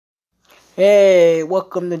Hey,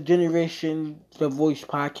 welcome to Generation The Voice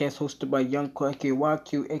podcast hosted by Young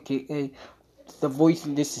YQ, aka The Voice,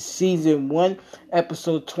 and this is season 1,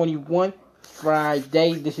 episode 21,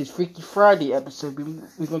 Friday. This is Freaky Friday episode.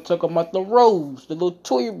 We're going to talk about the rose, the little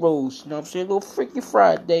toy rose, you know what I'm saying? A little Freaky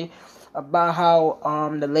Friday about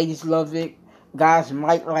how the ladies love it, guys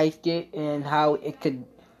might like it, and how it could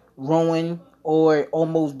ruin or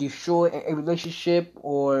almost destroy a relationship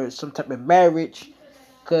or some type of marriage.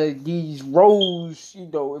 Cause these roles,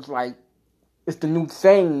 it's the new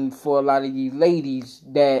thing for a lot of these ladies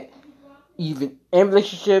that even in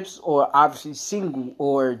relationships or obviously single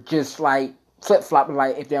or just like flip flopping,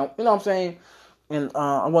 like if they don't, you know what I'm saying. And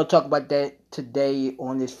I want to talk about that today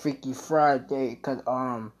on this Freaky Friday, cause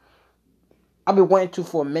I've been wanting to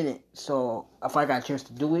for a minute, so if I got a chance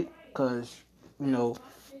to do it, cause you know,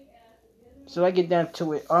 so I get down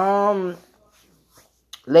to it.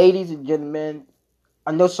 Ladies and gentlemen,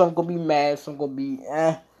 I know some gonna be mad, some gonna be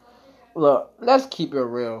eh. Look, let's keep it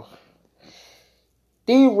real.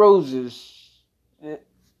 D Roses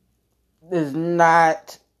is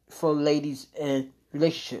not for ladies in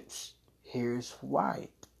relationships. Here's why.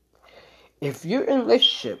 If you're in a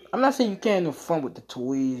relationship, I'm not saying you can't have fun with the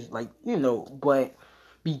toys, but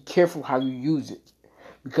be careful how you use it.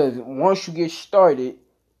 Because once you get started,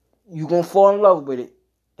 you're gonna fall in love with it.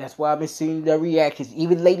 That's why I've been seeing the reactions.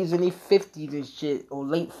 Even ladies in their 50s and shit, or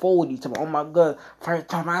late 40s, talking, oh my god, first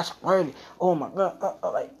time I squirted, oh my god,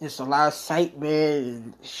 like, there's a lot of excitement,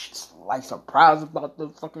 and like, surprise about the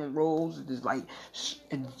fucking rose. It's just like,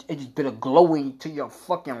 it just been a glowing to your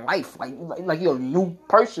fucking life, like you're a new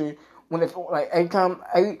person, when it's, like,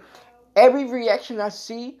 every reaction I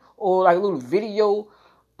see, or like a little video,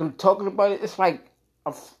 them talking about it, it's like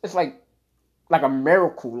a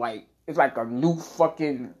miracle, like, it's like a new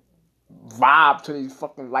fucking vibe to their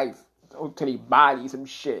fucking life, or to their body, some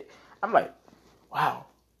shit. I'm like, wow,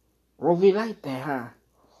 really like that, huh?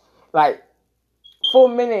 Like,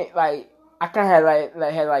 for a minute, like, I kind of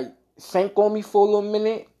had sank on me for a little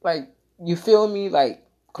minute, like, you feel me, like,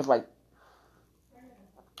 cause like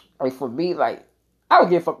for me, like, I don't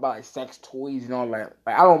give a fuck about like sex toys and all that.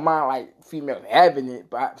 Like, I don't mind like females having it,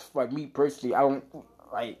 but for me personally, I don't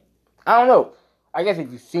know. I guess if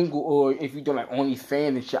you're single or if you're doing like OnlyFans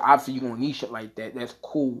and shit, obviously you're gonna need shit like that. That's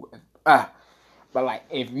cool. But like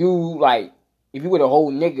if you with a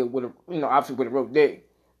whole nigga with a obviously with a real dick,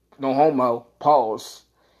 no homo, pause.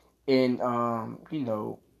 And I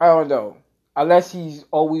don't know. Unless he's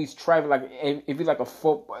always traveling, like if he's like if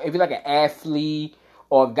he's like an athlete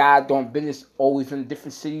or a guy doing business always in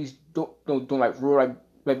different cities, doing like real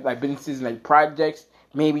like businesses and like projects,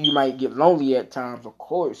 maybe you might get lonely at times, of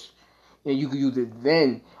course. And you could use it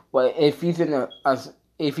then. But if he's in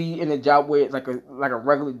if he in a job where it's like a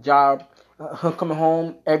regular job, him coming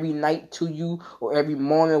home every night to you or every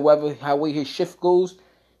morning, whatever how way his shift goes,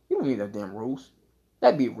 you don't need that damn rules.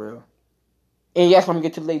 That'd be real. And yes, I'm gonna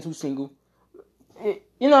get to the ladies who's single.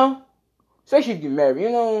 You know, especially if you're married.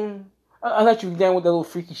 I let you down with that little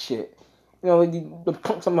freaky shit. The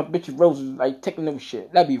punks on my bitch roses, like taking no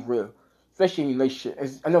shit. That'd be real, especially in a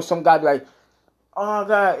relationship. I know some guy be like, oh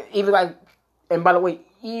god, even like, and by the way,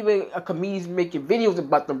 even a comedian's making videos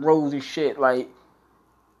about the rose and shit. Like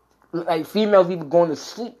females even going to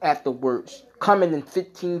sleep afterwards, coming in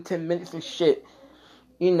 15, 10 minutes and shit.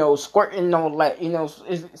 Squirting and all that.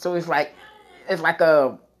 So it's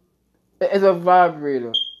a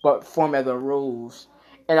vibrator, but form as a rose.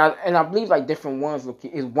 And I believe like different ones. Look,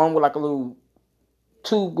 is one with like a little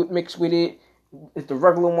tube mixed with it. It's the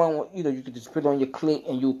regular one. You could just put it on your clit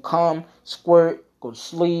and you come, squirt, go to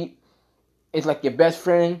sleep. It's like your best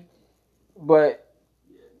friend. But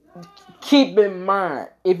keep in mind,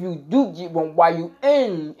 if you do get one while you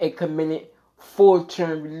in a committed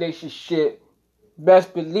full-term relationship,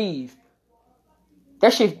 best believe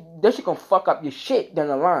that shit gonna fuck up your shit down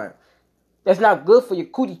the line. That's not good for your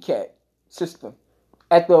cootie cat system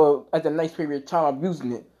at the nice period of time I'm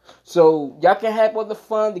using it. So y'all can have all the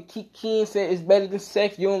fun. The kiki said it's better than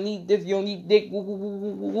sex. You don't need this. You don't need dick. Woo, woo, woo,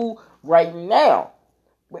 woo, woo, woo, right now,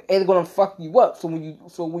 but it's gonna fuck you up. So when you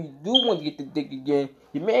do want to get the dick again,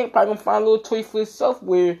 your man probably gonna find a little toy for himself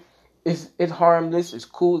where it's harmless, it's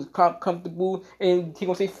cool, it's comfortable, and he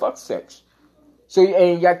gonna say fuck sex. So,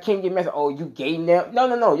 and y'all can't get mad. Oh, you gay now?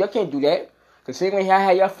 No. Y'all can't do that. Cause same way I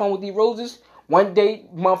had y'all fun with these roses. One day,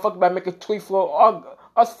 motherfucker about to make a tweet for all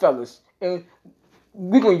us fellas, and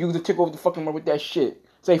we gonna use it to take over the fucking world with that shit.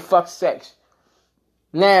 Say fuck sex.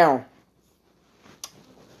 Now,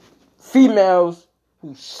 females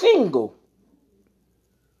who single.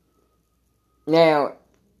 Now,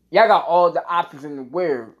 y'all got all the options in the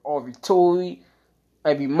world, every toy,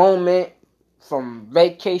 every moment. from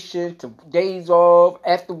vacation to days off,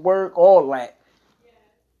 after work, all that.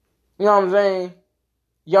 You know what I'm saying?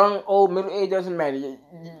 Young, old, middle age, doesn't matter.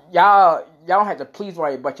 Y'all don't have to please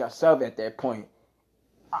worry about yourself at that point.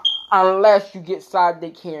 Unless you get side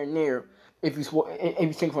dick here and there, if you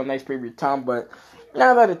sing for a nice period of time. But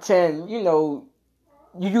 9 out of 10, you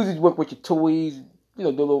usually work with your toys, do a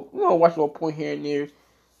little, watch a little point here and there,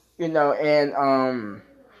 and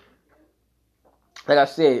like I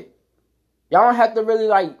said, y'all don't have to really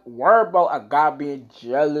worry about a guy being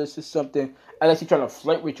jealous or something, unless he's trying to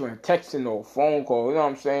flirt with you in texting or a phone call. You know what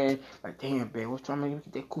I'm saying? Like, damn, babe, what's trying to make me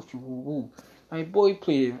get that coochie woo woo? Like, boy,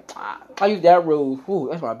 please, I use that rose. Woo,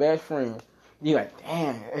 that's my best friend. You like,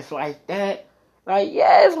 damn, it's like that. Like,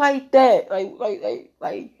 yeah, it's like that.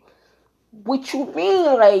 Like, what you mean?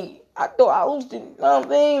 Like, I thought I was the, you know what I'm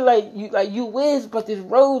saying? You is, but this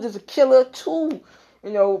rose is a killer too.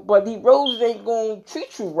 But these roses ain't gonna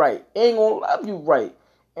treat you right. Ain't gonna love you right.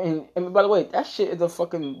 And by the way, that shit is a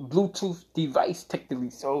fucking Bluetooth device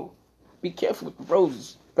technically. So be careful with the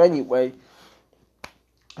roses. But anyway,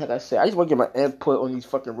 like I said, I just want to get my input on these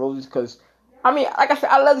fucking roses because, like I said,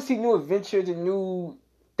 I love to see new adventures and new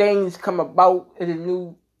things come about in the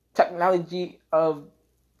new technology of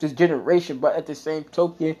this generation. But at the same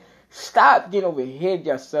token, stop getting overhead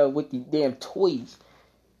yourself with these damn toys.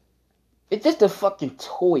 It's just a fucking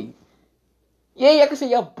toy. Yeah, y'all can say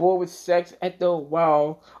y'all bored with sex after a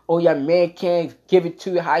while, or your man can't give it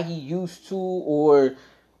to you how he used to, or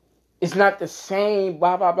it's not the same,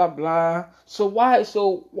 blah, blah, blah, blah. So why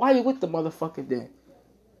you with the motherfucker then?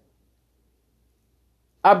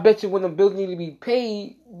 I bet you when the bills need to be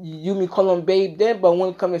paid, you may call him babe then, but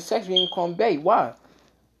when it comes to sex, you ain't call him babe. Why?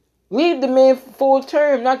 Leave the man full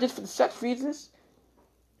term, not just for the sex reasons.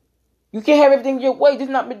 You can't have everything your way. This is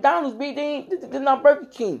not McDonald's, baby. This is not Burger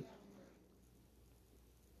King.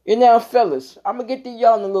 And now, fellas, I'm going to get to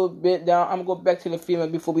y'all in a little bit. Now, I'm going to go back to the female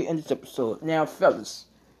before we end this episode. Now, fellas,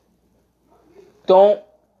 don't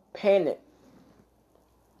panic.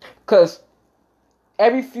 Because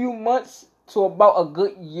every few months to about a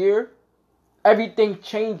good year, everything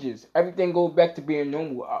changes. Everything goes back to being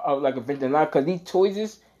normal, like a vintage line. Because these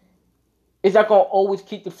toys, it's not going to always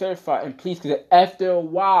keep them satisfied and pleased. Because after a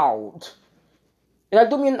while, and I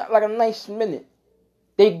do mean like a nice minute,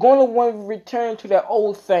 they're going to want to return to that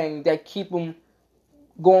old thing that keep them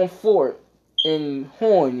going forward and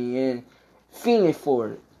horny and fiending for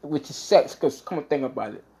it, which is sex. Because come on, think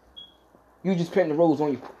about it. You just putting the rose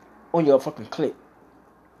on your fucking clip.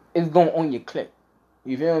 It's going on your clip.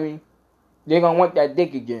 You feel me? They're going to want that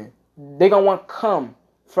dick again. They're going to want cum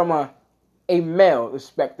from a male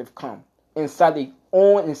respective cum. Inside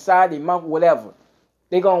their mouth, whatever.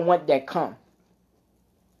 They're going to want that cum.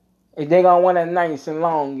 If they gonna want it nice and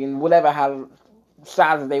long and whatever how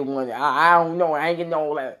sizes they want it. I don't know. I ain't getting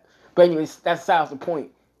all that. But anyways, that's the point.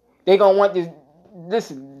 They gonna want this.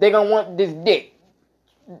 Listen, they gonna want this dick.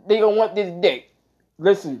 They gonna want this dick.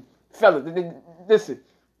 Listen, fellas, listen.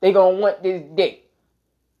 They gonna want this dick.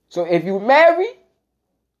 So if you married,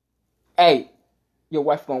 hey, your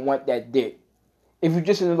wife gonna want that dick. If you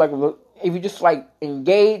just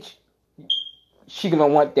engaged, she gonna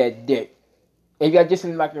want that dick. If y'all just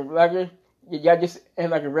in like a regular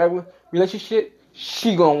relationship,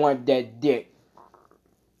 she gonna want that dick.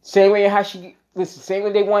 Same way same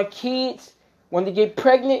way they want kids, when they get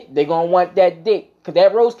pregnant, they gonna want that dick. Cause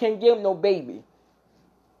that rose can't give them no baby.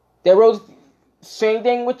 That rose, same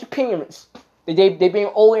thing with your parents. They being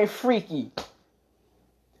old and freaky.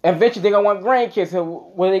 Eventually they gonna want grandkids. So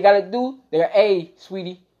what they gotta do? They go, hey,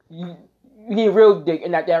 sweetie, you need a real dick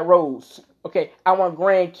and not that rose. Okay, I want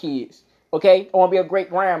grandkids. Okay? I want to be a great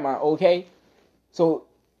grandma, okay? So,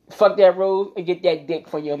 fuck that rose and get that dick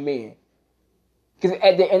for your man. Because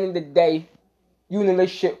at the end of the day, you in this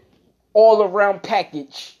shit all around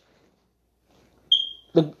package.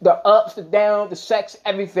 The ups, the downs, the sex,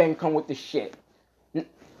 everything come with the shit.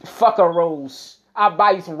 Fuck a rose. I'll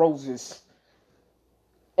buy you some roses.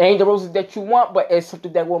 It ain't the roses that you want, but it's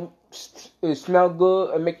something that will smell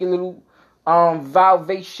good and make your little valve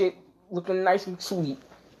shit looking nice and sweet.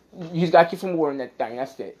 You just gotta keep some water in that thing.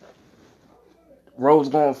 That's it. Rose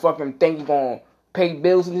gonna fucking think you gonna pay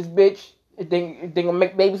bills in this bitch. If they gonna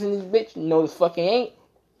make babies in this bitch, no, this fucking ain't.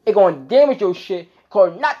 It gonna damage your shit.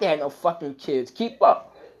 Cause not to have no fucking kids. Keep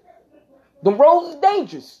up. Them roses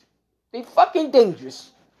dangerous. They fucking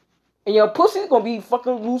dangerous. And your pussy's gonna be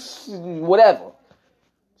fucking loose, whatever.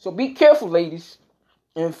 So be careful, ladies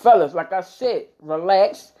and fellas. Like I said,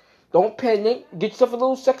 relax. Don't panic. Get yourself a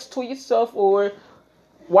little sex toy yourself, or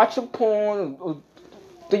watch some porn, or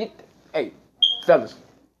hey, fellas,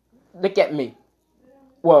 look at me.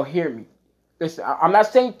 Well, hear me. listen, I'm not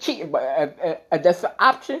saying cheating, but if that's an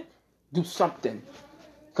option, do something.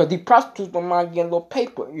 Because the prostitutes don't mind getting a little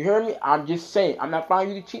paper. You hear me? I'm just saying. I'm not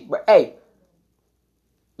finding you to cheat, but hey.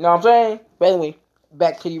 You know what I'm saying? But anyway,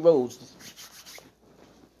 back to the roses.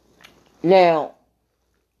 Now,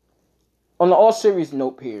 on an all serious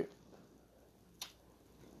note here,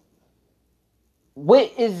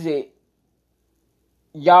 what is it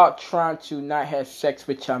y'all trying to not have sex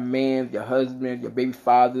with your man, your husband, your baby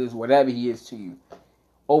fathers, whatever he is to you,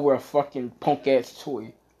 over a fucking punk ass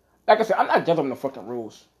toy? Like I said, I'm not judging the fucking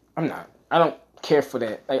rules. I'm not. I don't care for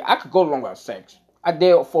that. Like, I could go along without sex. I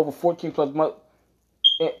did for over 14 plus months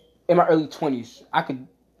in my early 20s. I could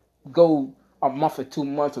go a month or 2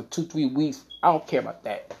 months or 2-3 weeks. I don't care about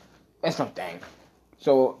that. That's no thing.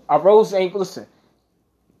 So a rose ain't, listen.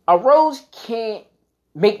 A rose can't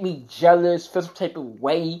make me jealous, feel some type of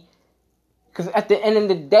way. Because at the end of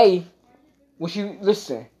the day, when she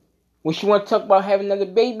want to talk about having another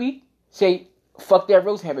baby, say, fuck that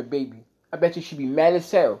rose, have a baby. I bet you she'd be mad as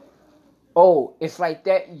hell. Oh, it's like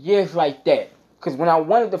that? Yeah, it's like that. Because when I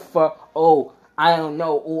wanted to fuck, oh, I don't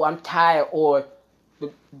know, oh, I'm tired, or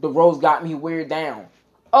the rose got me weird down.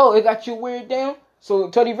 Oh, it got you weird down? So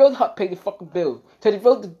tell the rose help pay the fucking bills. Tell the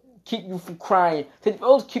rose to keep you from crying. Tell the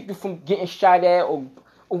rose keep you from getting shot at, or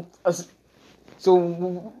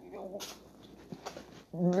so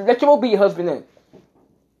let your rose be your husband then.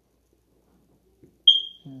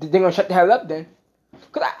 They gonna shut the hell up then.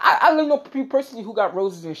 Cause I really know people personally who got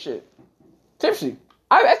roses and shit. Seriously,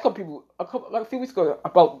 I asked a few weeks ago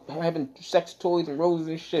about having sex toys and roses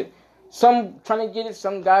and shit. Some trying to get it,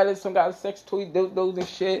 some got it, some got sex toys, those and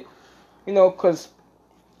shit. You know, cause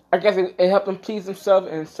I guess it helped them please themselves,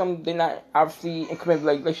 and some they not obviously in committed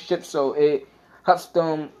relationships, so it helps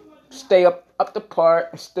them stay up the part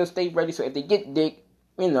and still stay ready. So if they get dick,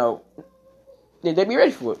 you know, they be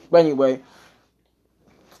ready for it. But anyway,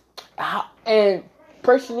 and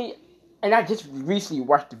personally, and I just recently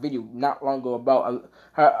watched a video not long ago about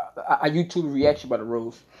a YouTube reaction by the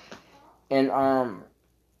Rose, and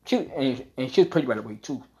she was pretty by the way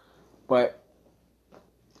too, but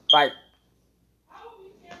like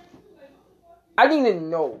I didn't even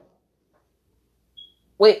know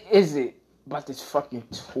what is it about this fucking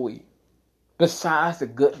toy besides the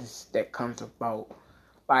goodness that comes about,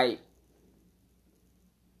 like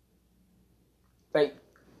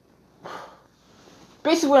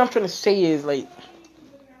basically what I'm trying to say is like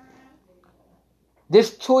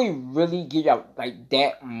this toy really gives you like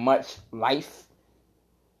that much life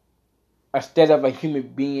instead of a human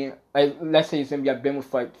being. Like let's say somebody I've been with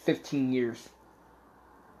for like 15 years.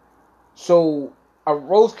 So a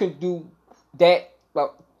rose can do that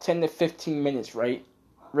about 10 to 15 minutes, right?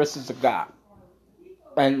 Versus a guy.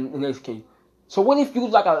 And in this case. So what if you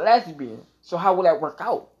was like a lesbian? So how would that work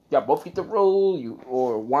out? Y'all both get the role,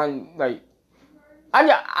 or one like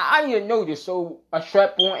I need to know this, so a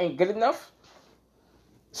strap-on ain't good enough.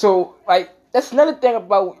 So, like, that's another thing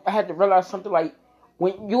about, I had to realize something, like,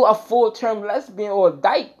 when you a full-term lesbian or a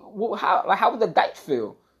dyke, how would the dyke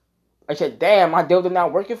feel? I said, damn, my dildo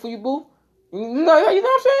not working for you, boo? You know what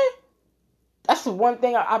I'm saying? That's the one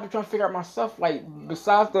thing I've been trying to figure out myself, like,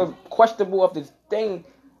 besides the questionable of this thing,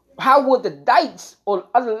 how would the dykes or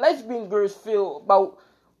other lesbian girls feel about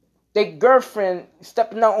their girlfriend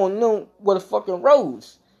stepping out on them with a fucking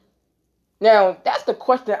rose? Now, that's the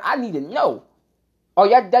question I need to know. Are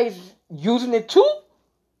y'all guys using it too?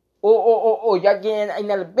 Or y'all getting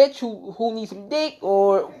another bitch who needs some dick?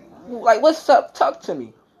 Or, like, what's up? Talk to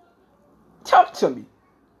me. Talk to me.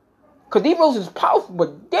 Because these roses is powerful,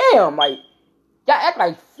 but damn, like, y'all act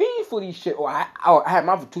like fiends for these shit. Or I had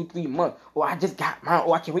mine for 2-3 months. Or I just got mine.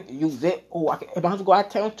 Or I can't wait to use it. Or if I have to go out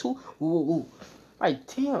of town too. Ooh.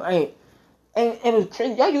 Like, damn, and it's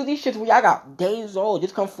crazy. Y'all use these shits when y'all got days old,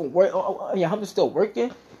 just come from work, and your husband's still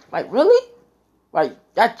working. Like, really? Like,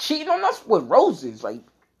 y'all cheating on us with roses, like.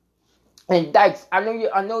 And dykes, I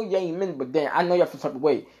know you ain't men, but then I know y'all feel some type of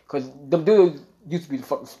way, cause the dudes used to be the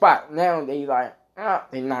fucking spot. Now they like,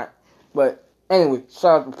 they not. But anyway,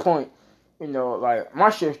 so the point, you know, like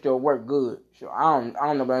my shit still work good. So I don't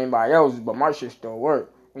know about anybody else's, but my shit still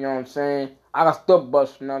work. You know what I'm saying? I can still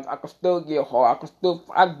bust nuts. I can still get hard. I can still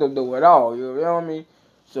do it all. You know what I mean?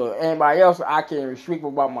 So anybody else, I can restrict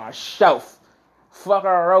about myself. Fuck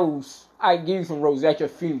a rose. I give you some rose at your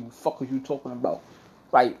funeral. Fuck what you talking about?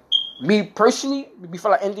 Like, me personally,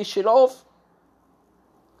 before I end this shit off,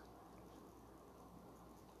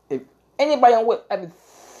 if anybody on what ever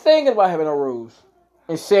thinking about having a rose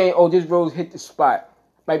and saying, oh, this rose hit the spot,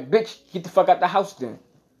 like, bitch, get the fuck out the house then.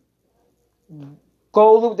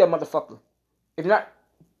 Go live with that motherfucker. If not,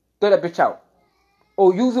 throw that bitch out.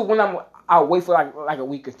 Or use it when I'm I'll wait for like a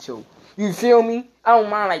week or two. You feel me? I don't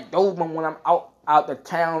mind like those when I'm out the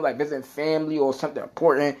town, like visiting family or something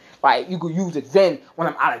important. Like you could use it then when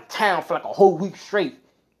I'm out of town for like a whole week straight.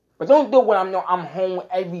 But don't do it when I'm home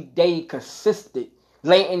every day, consistent,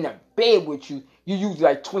 laying in the bed with you. You use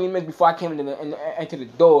like 20 minutes before I came into the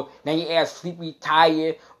door. Now you ass sleepy,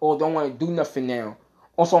 tired, or don't want to do nothing now.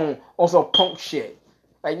 Also punk shit.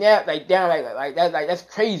 Like now, like down, like that's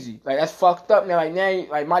crazy. Like that's fucked up now. Like now,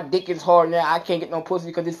 like my dick is hard now. I can't get no pussy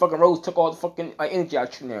because this fucking rose took all the fucking like energy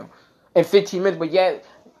out you now. In 15 minutes, but yeah,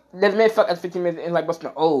 let me fuck at 15 minutes and like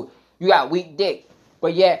busting. Oh, you got weak dick.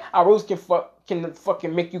 But yeah, our rose can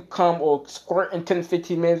fucking make you come or squirt in 10 to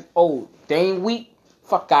 15 minutes. Oh, they ain't weak.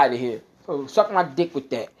 Fuck out of here. So suck my dick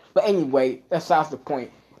with that. But anyway, that's the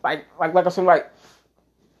point. Like I said, like.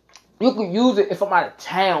 You can use it if I'm out of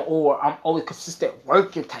town or I'm always consistent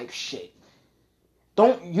working type shit.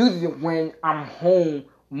 Don't use it when I'm home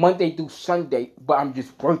Monday through Sunday, but I'm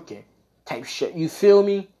just working type shit. You feel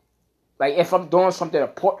me? Like if I'm doing something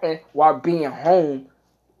important while being home,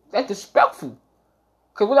 that's disrespectful.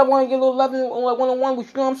 Cause what I want to get a little loving like one-on-one with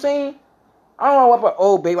you, know what I'm saying? I don't know what,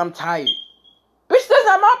 oh babe, I'm tired. Bitch, that's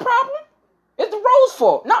not my problem. It's the Rose's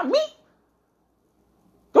fault, not me.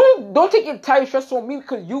 Don't take your tired stress on me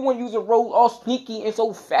because you want to use a rose all sneaky and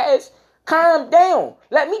so fast. Calm down.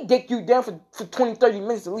 Let me dick you down for 20, 30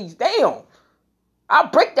 minutes at least. Damn. I'll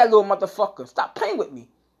break that little motherfucker. Stop playing with me.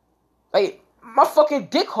 Like, my fucking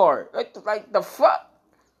dick hard. Like the fuck?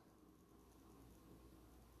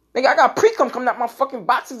 Nigga, I got pre-cum coming out my fucking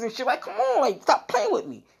boxes and shit. Like, come on. Like, stop playing with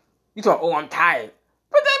me. You talking, oh, I'm tired.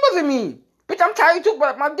 But that doesn't mean. Bitch, I'm tired too,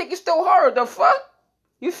 but my dick is still hard. The fuck?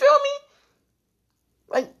 You feel me?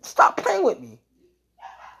 Like, stop playing with me.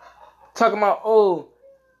 Talking about,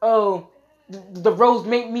 the rose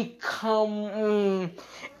make me come.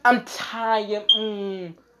 I'm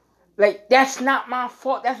tired. Like, that's not my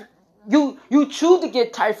fault. That's you choose to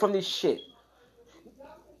get tired from this shit.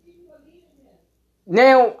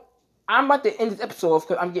 Now, I'm about to end this episode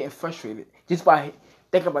because I'm getting frustrated just by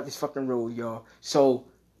thinking about this fucking rose, y'all. So,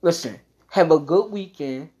 listen, have a good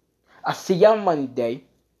weekend. I'll see y'all Monday.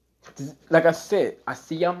 Like I said, I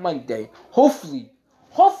see y'all Monday. Hopefully,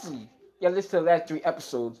 y'all listen to the last 3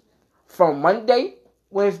 episodes from Monday,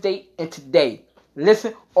 Wednesday, and today.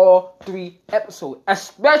 Listen all 3 episodes,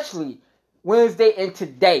 especially Wednesday and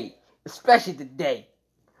today. Especially today.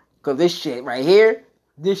 Because this shit right here,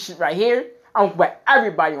 I'm gonna put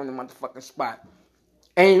everybody on the motherfucking spot.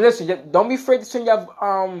 And listen, don't be afraid to send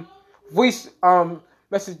your voice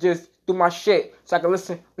messages through my shit so I can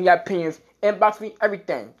listen to your opinions. Inbox me,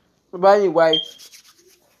 everything. But anyway,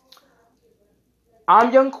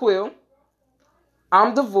 I'm Young Quill.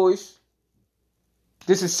 I'm the voice.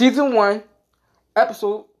 This is season 1,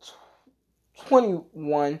 episode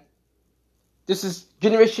 21. This is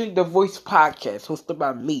Generation The Voice podcast, hosted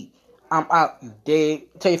by me. I'm out. You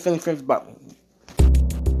dig? Tell your family friends about me.